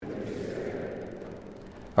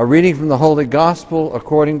A reading from the Holy Gospel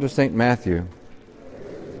according to St. Matthew.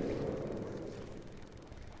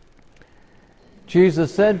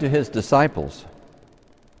 Jesus said to his disciples,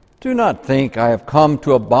 "Do not think I have come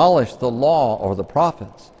to abolish the law or the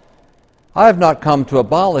prophets. I have not come to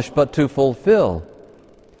abolish, but to fulfill.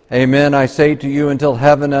 Amen, I say to you, until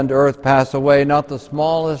heaven and earth pass away, not the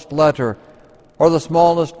smallest letter or the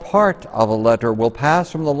smallest part of a letter will pass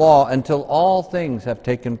from the law until all things have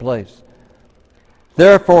taken place.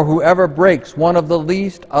 Therefore, whoever breaks one of the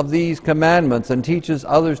least of these commandments and teaches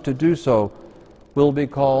others to do so will be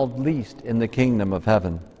called least in the kingdom of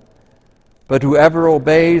heaven. But whoever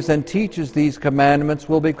obeys and teaches these commandments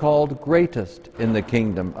will be called greatest in the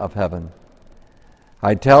kingdom of heaven.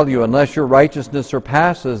 I tell you, unless your righteousness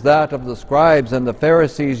surpasses that of the scribes and the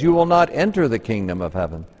Pharisees, you will not enter the kingdom of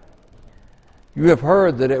heaven. You have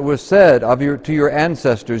heard that it was said to your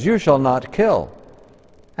ancestors, 'You shall not kill,'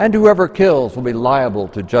 and whoever kills will be liable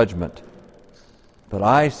to judgment. But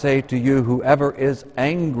I say to you, whoever is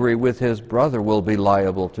angry with his brother will be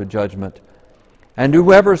liable to judgment. And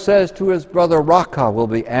whoever says to his brother, 'Raca,' will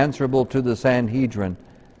be answerable to the Sanhedrin.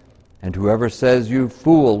 And whoever says, 'You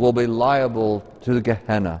fool,' will be liable to the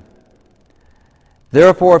Gehenna.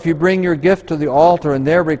 Therefore, if you bring your gift to the altar and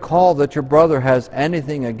there recall that your brother has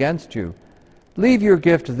anything against you, leave your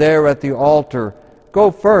gift there at the altar. Go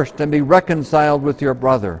first and be reconciled with your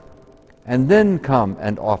brother, and then come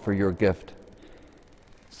and offer your gift.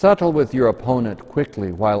 Settle with your opponent quickly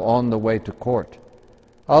while on the way to court.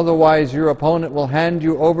 Otherwise, your opponent will hand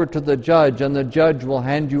you over to the judge, and the judge will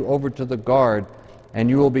hand you over to the guard, and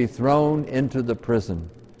you will be thrown into the prison.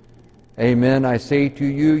 Amen, I say to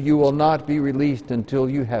you, you will not be released until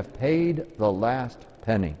you have paid the last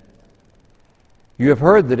penny. You have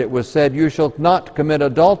heard that it was said, 'You shall not commit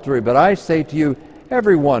adultery,' but I say to you,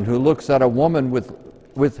 everyone who looks at a woman with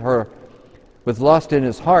lust in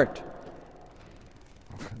his heart,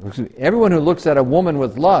 everyone who looks at a woman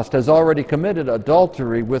with lust has already committed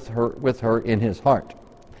adultery with her in his heart.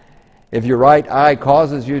 If your right eye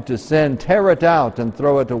causes you to sin, tear it out and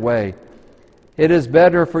throw it away. It is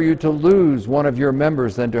better for you to lose one of your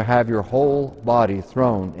members than to have your whole body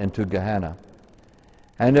thrown into Gehenna.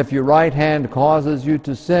 And if your right hand causes you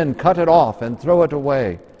to sin, cut it off and throw it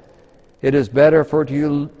away. It is better for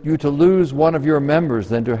you to lose one of your members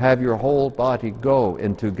than to have your whole body go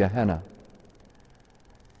into Gehenna.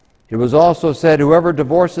 It was also said, 'Whoever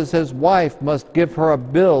divorces his wife must give her a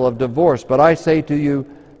bill of divorce.' But I say to you,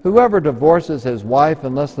 whoever divorces his wife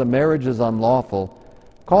unless the marriage is unlawful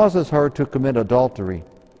causes her to commit adultery.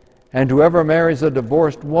 And whoever marries a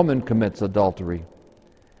divorced woman commits adultery.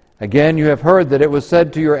 Again, you have heard that it was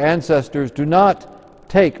said to your ancestors, 'Do not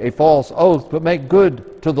take a false oath, but make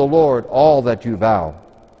good to the Lord all that you vow.'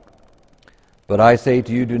 But I say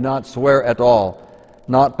to you, do not swear at all,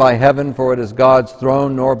 not by heaven, for it is God's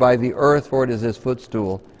throne, nor by the earth, for it is his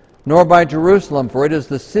footstool, nor by Jerusalem, for it is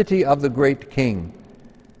the city of the great King.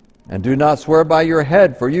 And do not swear by your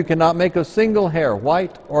head, for you cannot make a single hair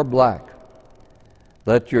white or black.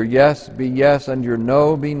 Let your yes be yes and your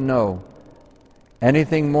no be no.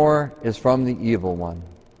 Anything more is from the evil one."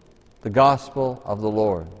 The Gospel of the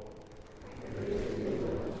Lord.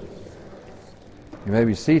 You may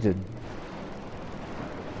be seated.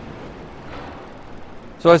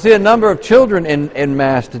 So I see a number of children in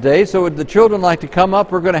Mass today. So would the children like to come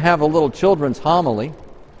up? We're going to have a little children's homily.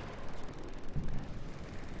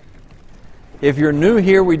 If you're new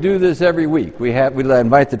here, we do this every week. We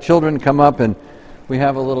invite the children to come up, and we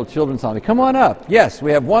have a little children's homily. Come on up. Yes,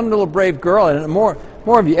 we have one little brave girl, and more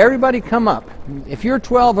of you. Everybody come up. If you're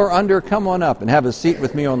 12 or under, come on up and have a seat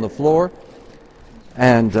with me on the floor.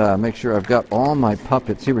 And make sure I've got all my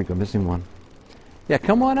puppets. Here we go, missing one. Yeah,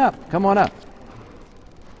 come on up. Come on up.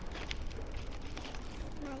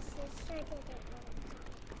 My sister didn't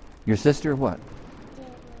want Your sister what? to.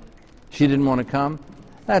 She didn't want to come?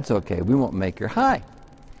 That's okay. We won't make her. Hi.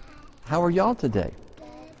 How are y'all today? Good.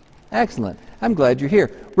 Excellent. I'm glad you're here.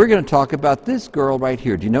 We're going to talk about this girl right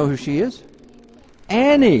here. Do you know who she is?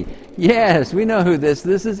 Annie. Yes, we know who this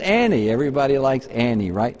is. Annie. Everybody likes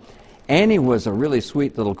Annie, right? Annie was a really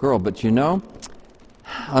sweet little girl, but you know,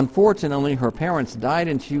 unfortunately, her parents died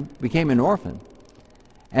and she became an orphan.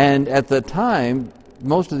 And at the time,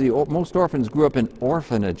 most orphans grew up in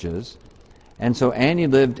orphanages, and so Annie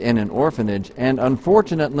lived in an orphanage. And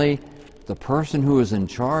unfortunately, the person who was in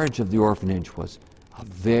charge of the orphanage was a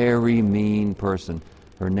very mean person.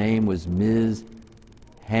 Her name was Ms.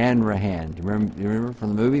 Hanrahan. You remember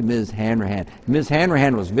from the movie? Ms. Hanrahan. Ms.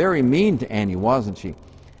 Hanrahan was very mean to Annie, wasn't she?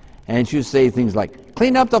 And she would say things like,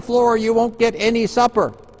 "Clean up the floor, you won't get any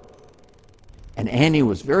supper." And Annie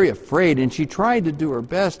was very afraid, and she tried to do her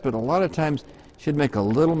best, but a lot of times she'd make a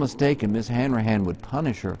little mistake, and Miss Hanrahan would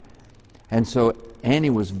punish her. And so Annie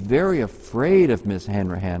was very afraid of Miss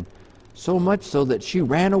Hanrahan, so much so that she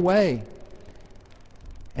ran away.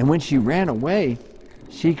 And when she ran away,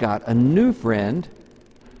 she got a new friend,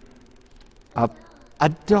 a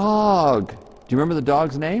dog. Do you remember the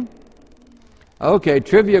dog's name? Okay,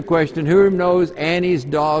 trivia question. Who knows Annie's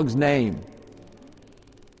dog's name?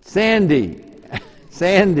 Sandy.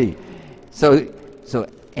 Sandy. So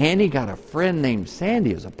Annie got a friend named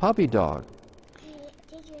Sandy as a puppy dog.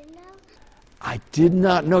 Did you know? I did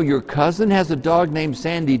not know. Your cousin has a dog named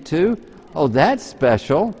Sandy too? Oh, that's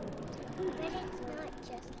special. But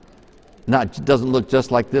it's not just. Doesn't look just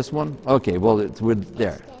like this one? Okay, well, it's with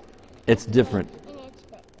there. It's different. And it's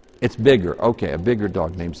big. It's bigger. Okay, a bigger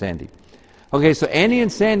dog named Sandy. Okay, so Annie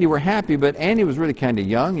and Sandy were happy, but Annie was really kind of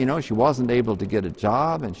young. You know, she wasn't able to get a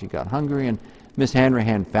job, and she got hungry, and Miss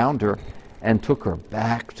Hanrahan found her and took her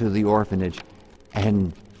back to the orphanage,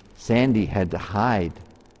 and Sandy had to hide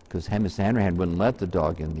because Miss Hanrahan wouldn't let the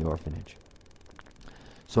dog in the orphanage.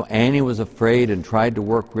 So Annie was afraid and tried to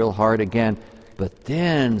work real hard again, but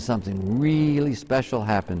then something really special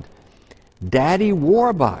happened. Daddy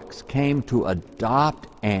Warbucks came to adopt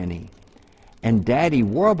Annie, and Daddy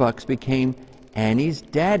Warbucks became Annie's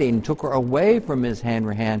daddy and took her away from Miss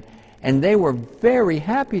Hanrahan, and they were very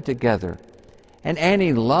happy together. And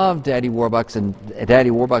Annie loved Daddy Warbucks, and Daddy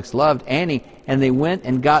Warbucks loved Annie, and they went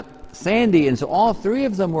and got Sandy, and so all three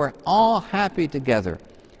of them were all happy together.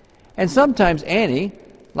 And sometimes Annie,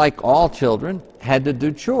 like all children, had to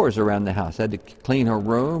do chores around the house, had to clean her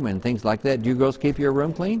room and things like that. Do you girls keep your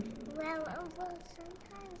room clean? Well,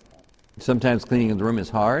 Sometimes cleaning the room is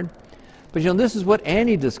hard. But you know, this is what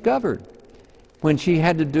Annie discovered. When she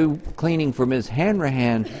had to do cleaning for Miss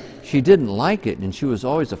Hanrahan, she didn't like it, and she was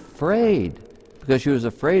always afraid, because she was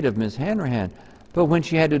afraid of Miss Hanrahan. But when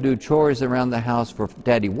she had to do chores around the house for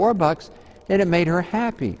Daddy Warbucks, then it made her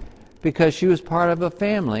happy, because she was part of a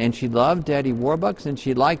family, and she loved Daddy Warbucks, and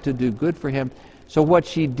she liked to do good for him. So what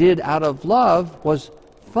she did out of love was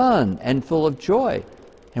fun and full of joy.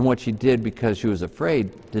 And what she did because she was afraid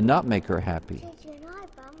did not make her happy. did you know I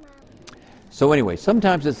bought my... So anyway,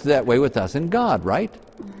 sometimes it's that way with us and God, right?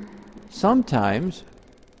 Sometimes,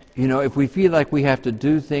 you know, if we feel like we have to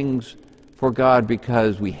do things for God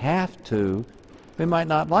because we have to, we might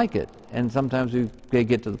not like it. And sometimes we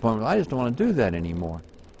get to the point where I just don't want to do that anymore.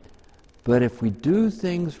 But if we do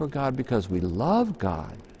things for God because we love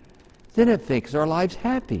God, then it makes our lives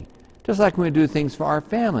happy. Just like when we do things for our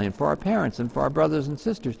family and for our parents and for our brothers and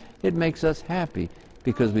sisters, it makes us happy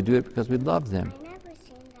because we do it because we love them. I never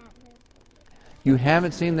seen that movie. You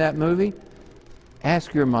haven't seen that movie?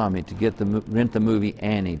 Ask your mommy to get rent the movie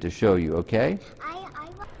Annie to show you, okay?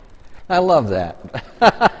 I love that.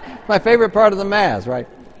 My favorite part of the Mass, right?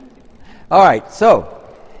 All right, so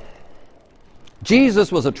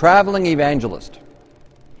Jesus was a traveling evangelist.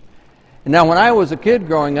 And now, when I was a kid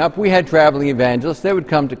growing up, we had traveling evangelists. They would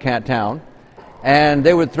come to town, and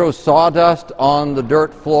they would throw sawdust on the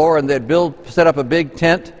dirt floor, and they'd set up a big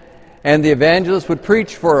tent, and the evangelist would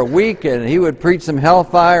preach for a week, and he would preach some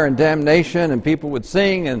hellfire and damnation, and people would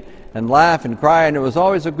sing and laugh and cry, and it was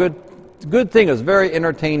always a good thing. It was very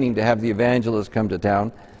entertaining to have the evangelist come to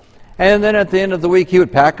town. And then at the end of the week, he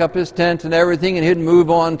would pack up his tent and everything, and he'd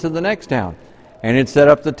move on to the next town. And he'd set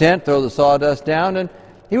up the tent, throw the sawdust down, and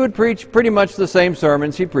he would preach pretty much the same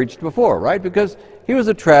sermons he preached before, right? Because he was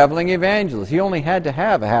a traveling evangelist. He only had to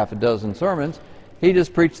have a half a dozen sermons. He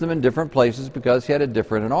just preached them in different places because he had a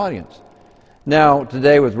different audience. Now,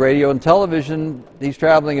 today with radio and television, these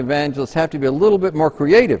traveling evangelists have to be a little bit more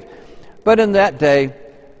creative. But in that day,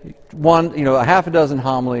 a half a dozen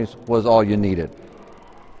homilies was all you needed.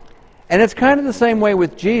 And it's kind of the same way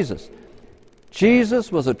with Jesus. Jesus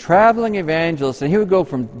was a traveling evangelist, and he would go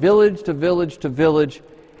from village to village to village,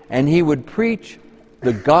 and he would preach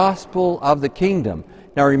the gospel of the kingdom.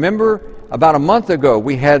 Now remember, about a month ago,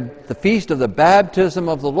 we had the feast of the baptism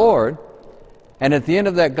of the Lord, and at the end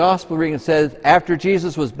of that gospel reading it says, after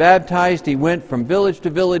Jesus was baptized, he went from village to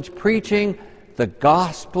village preaching the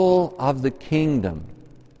gospel of the kingdom.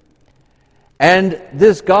 And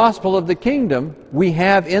this gospel of the kingdom we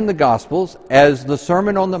have in the Gospels as the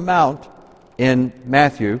Sermon on the Mount in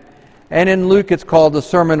Matthew, and in Luke it's called the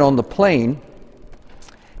Sermon on the Plain.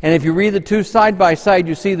 And if you read the two side by side,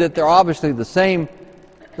 you see that they're obviously the same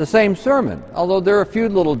sermon, although there are a few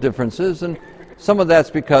little differences, and some of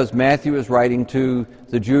that's because Matthew is writing to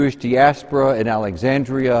the Jewish diaspora in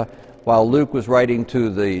Alexandria, while Luke was writing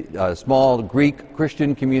to the small Greek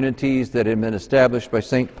Christian communities that had been established by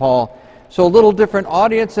St. Paul So a little different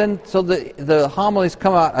audience, and so the homilies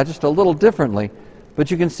come out just a little differently. But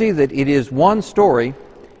you can see that it is one story.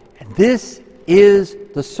 And this is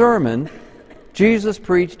the sermon Jesus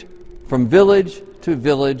preached from village to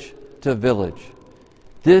village to village.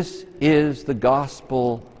 This is the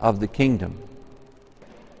gospel of the kingdom.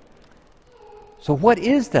 So what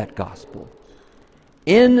is that gospel?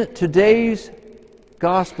 In today's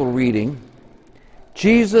gospel reading,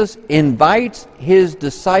 Jesus invites his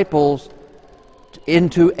disciples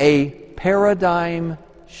into a paradigm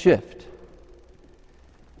shift.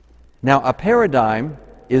 Now, a paradigm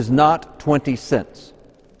is not 20 cents.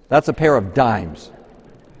 That's a pair of dimes.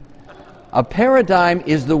 A paradigm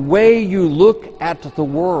is the way you look at the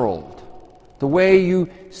world, the way you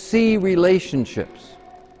see relationships.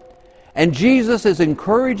 And Jesus is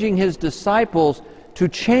encouraging his disciples to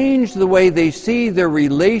change the way they see their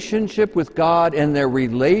relationship with God and their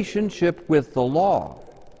relationship with the law.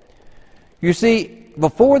 You see,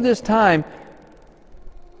 before this time,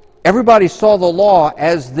 everybody saw the law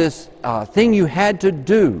as this thing you had to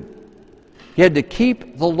do. You had to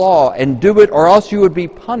keep the law and do it, or else you would be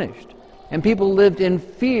punished. And people lived in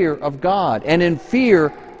fear of God and in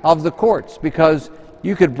fear of the courts, because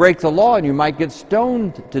you could break the law and you might get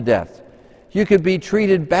stoned to death. You could be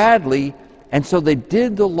treated badly, and so they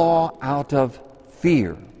did the law out of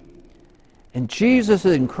fear. And Jesus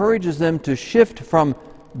encourages them to shift from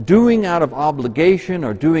doing out of obligation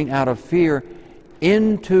or doing out of fear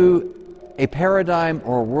into a paradigm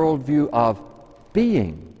or a worldview of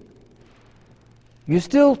being. You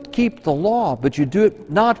still keep the law, but you do it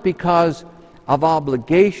not because of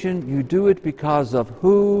obligation. You do it because of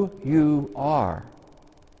who you are.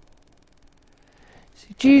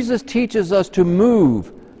 See, Jesus teaches us to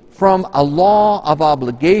move from a law of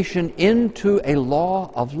obligation into a law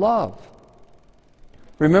of love.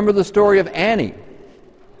 Remember the story of Annie,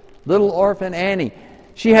 little orphan Annie.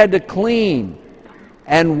 She had to clean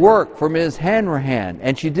and work for Ms. Hanrahan,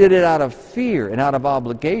 and she did it out of fear and out of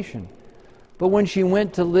obligation. But when she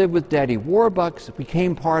went to live with Daddy Warbucks,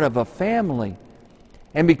 became part of a family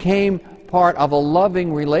and became part of a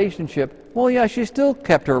loving relationship, well, yeah, she still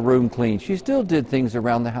kept her room clean. She still did things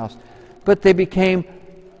around the house. But they became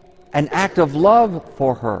an act of love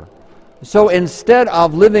for her. So instead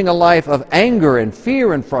of living a life of anger and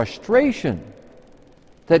fear and frustration,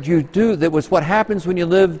 that was what happens when you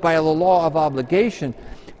live by the law of obligation,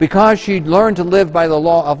 because she'd learned to live by the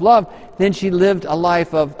law of love, then she lived a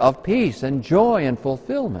life of peace and joy and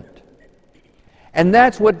fulfillment. And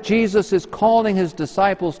that's what Jesus is calling his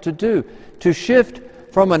disciples to do, to shift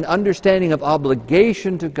from an understanding of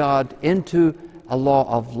obligation to God into a law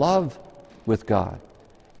of love with God.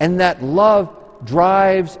 And that love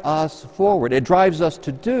drives us forward. It drives us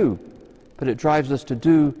to do, but it drives us to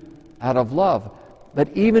do out of love, but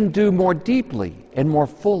even do more deeply and more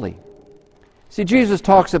fully. See, Jesus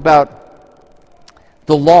talks about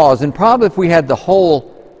the laws, and probably if we had the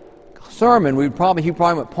whole sermon, he probably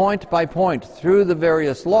went point by point through the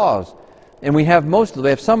various laws, and we have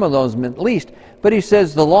some of those at least. But he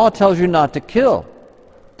says the law tells you not to kill.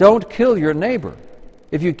 Don't kill your neighbor.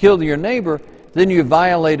 If you kill your neighbor, then you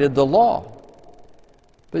violated the law.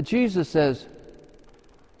 But Jesus says,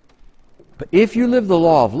 but if you live the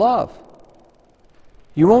law of love,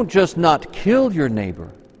 you won't just not kill your neighbor.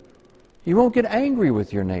 You won't get angry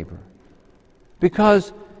with your neighbor.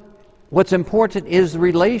 Because what's important is the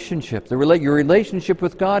relationship, your relationship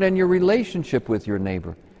with God and your relationship with your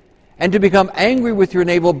neighbor. And to become angry with your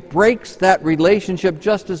neighbor breaks that relationship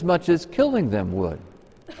just as much as killing them would.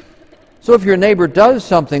 So if your neighbor does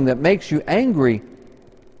something that makes you angry,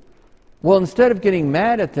 well, instead of getting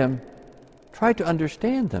mad at them, try to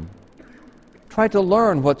understand them. Try to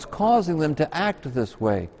learn what's causing them to act this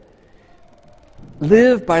way.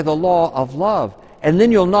 Live by the law of love, and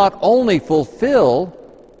then you'll not only fulfill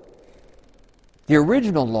the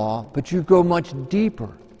original law, but you go much deeper.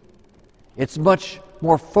 It's much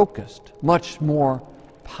more focused, much more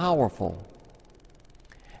powerful.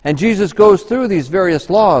 And Jesus goes through these various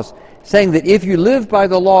laws, saying that if you live by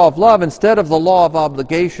the law of love instead of the law of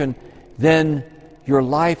obligation, then your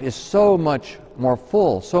life is so much more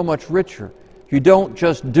full, so much richer. You don't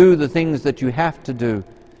just do the things that you have to do.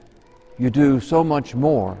 You do so much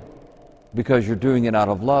more because you're doing it out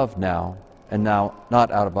of love now, and now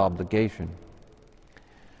not out of obligation.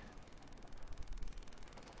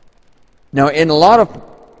 Now, in a lot of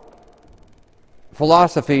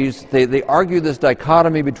philosophies, they argue this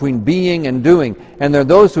dichotomy between being and doing. And there are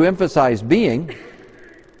those who emphasize being,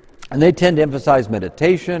 and they tend to emphasize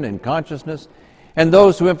meditation and consciousness. And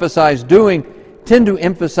those who emphasize doing tend to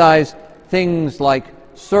emphasize things like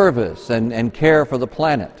service and care for the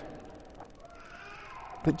planet.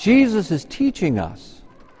 But Jesus is teaching us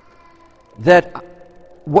that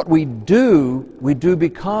what we do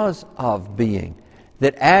because of being.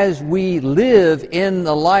 That as we live in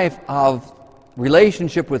the life of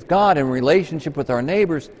relationship with God and relationship with our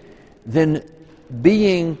neighbors, then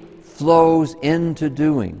being flows into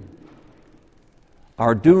doing.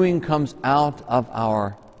 Our doing comes out of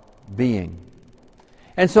our being.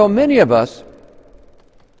 And so many of us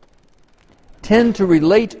tend to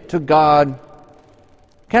relate to God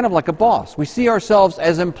kind of like a boss. We see ourselves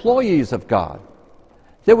as employees of God.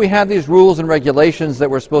 That we have these rules and regulations that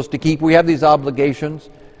we're supposed to keep. We have these obligations.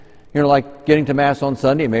 Like getting to Mass on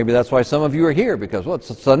Sunday. Maybe that's why some of you are here, because,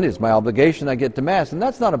 it's Sunday, it's my obligation, I get to Mass. And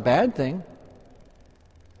that's not a bad thing.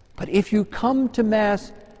 But if you come to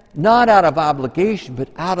Mass not out of obligation, but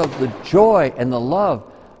out of the joy and the love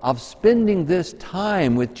of spending this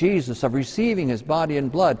time with Jesus, of receiving His body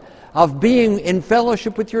and blood, of being in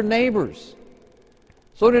fellowship with your neighbors.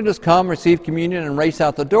 So don't just come, receive communion, and race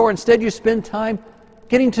out the door. Instead, you spend time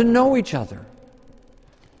getting to know each other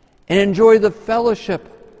and enjoy the fellowship,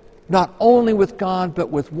 not only with God, but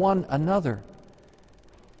with one another.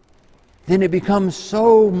 Then it becomes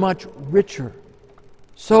so much richer,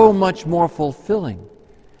 so much more fulfilling,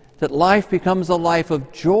 that life becomes a life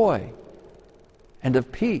of joy and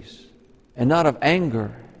of peace, and not of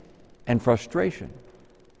anger and frustration.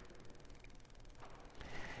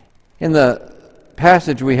 In the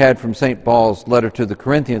passage we had from St. Paul's letter to the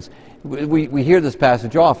Corinthians, we hear this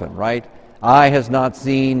passage often, right? Eye has not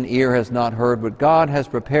seen, ear has not heard, what God has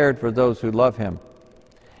prepared for those who love Him.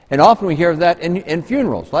 And often we hear that in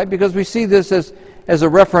funerals, right? Because we see this as a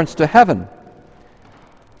reference to heaven.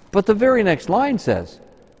 But the very next line says,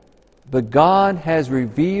 but God has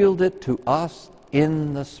revealed it to us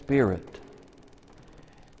in the Spirit.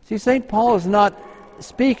 See, St. Paul is not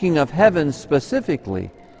speaking of heaven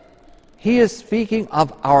specifically. He is speaking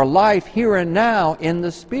of our life here and now in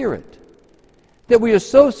the Spirit. That we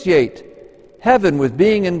associate heaven with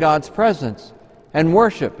being in God's presence and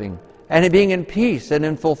worshiping and being in peace and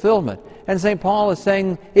in fulfillment. And St. Paul is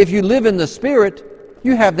saying, if you live in the Spirit,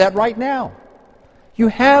 you have that right now. You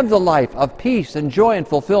have the life of peace and joy and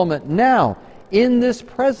fulfillment now in this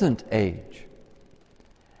present age.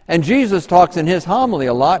 And Jesus talks in His homily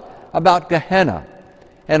a lot about Gehenna.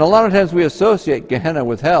 And a lot of times we associate Gehenna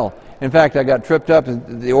with hell. In fact, I got tripped up.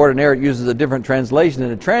 The ordinary uses a different translation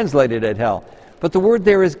and it translated it hell. But the word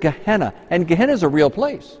there is Gehenna. And Gehenna is a real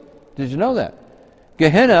place. Did you know that?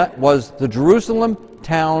 Gehenna was the Jerusalem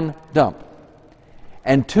town dump.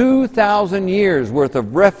 And 2,000 years worth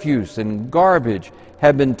of refuse and garbage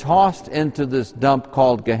had been tossed into this dump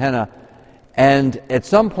called Gehenna. And at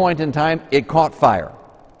some point in time, it caught fire.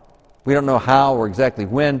 We don't know how or exactly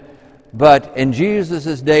when. But in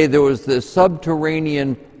Jesus' day, there was this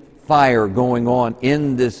subterranean fire going on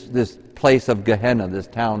in this place of Gehenna, this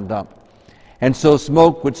town dump. And so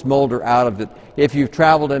smoke would smolder out of it. If you've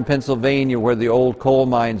traveled in Pennsylvania where the old coal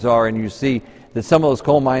mines are and you see that some of those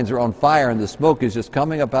coal mines are on fire and the smoke is just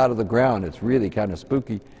coming up out of the ground, it's really kind of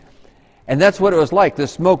spooky. And that's what it was like, the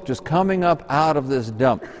smoke just coming up out of this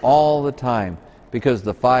dump all the time because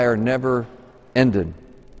the fire never ended.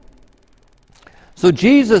 So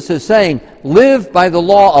Jesus is saying, live by the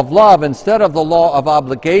law of love instead of the law of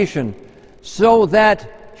obligation so that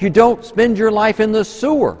you don't spend your life in the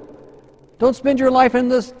sewer. Don't spend your life in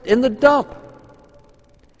the dump.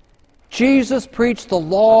 Jesus preached the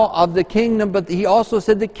law of the kingdom, but He also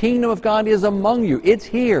said the kingdom of God is among you. It's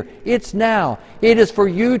here. It's now. It is for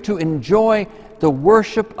you to enjoy the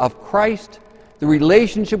worship of Christ, the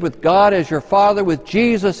relationship with God as your Father, with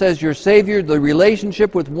Jesus as your Savior, the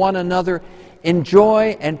relationship with one another, in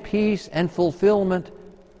joy and peace and fulfillment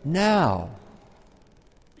now.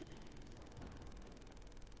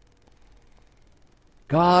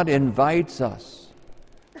 God invites us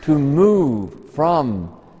to move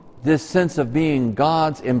from this sense of being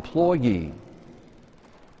God's employee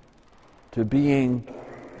to being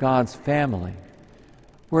God's family.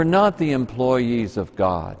 We're not the employees of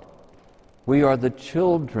God. We are the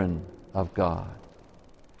children of God.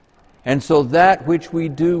 And so that which we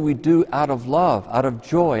do out of love, out of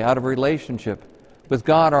joy, out of relationship with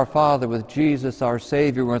God our Father, with Jesus our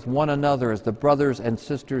Savior, with one another as the brothers and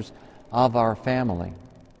sisters of our family.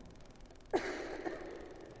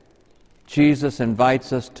 Jesus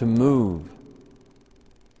invites us to move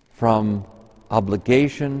from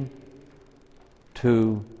obligation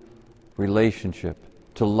to relationship,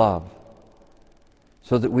 to love,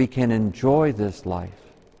 so that we can enjoy this life.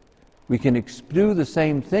 We can do the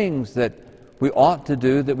same things that we ought to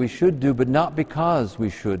do, that we should do, but not because we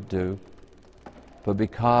should do, but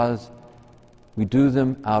because we do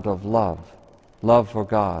them out of love love for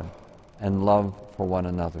God, and love for one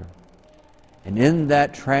another. And in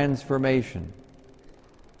that transformation,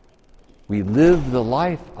 we live the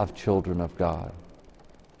life of children of God.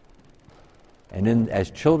 And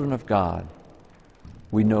as children of God,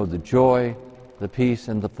 we know the joy, the peace,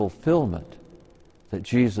 and the fulfillment that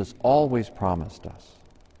Jesus always promised us.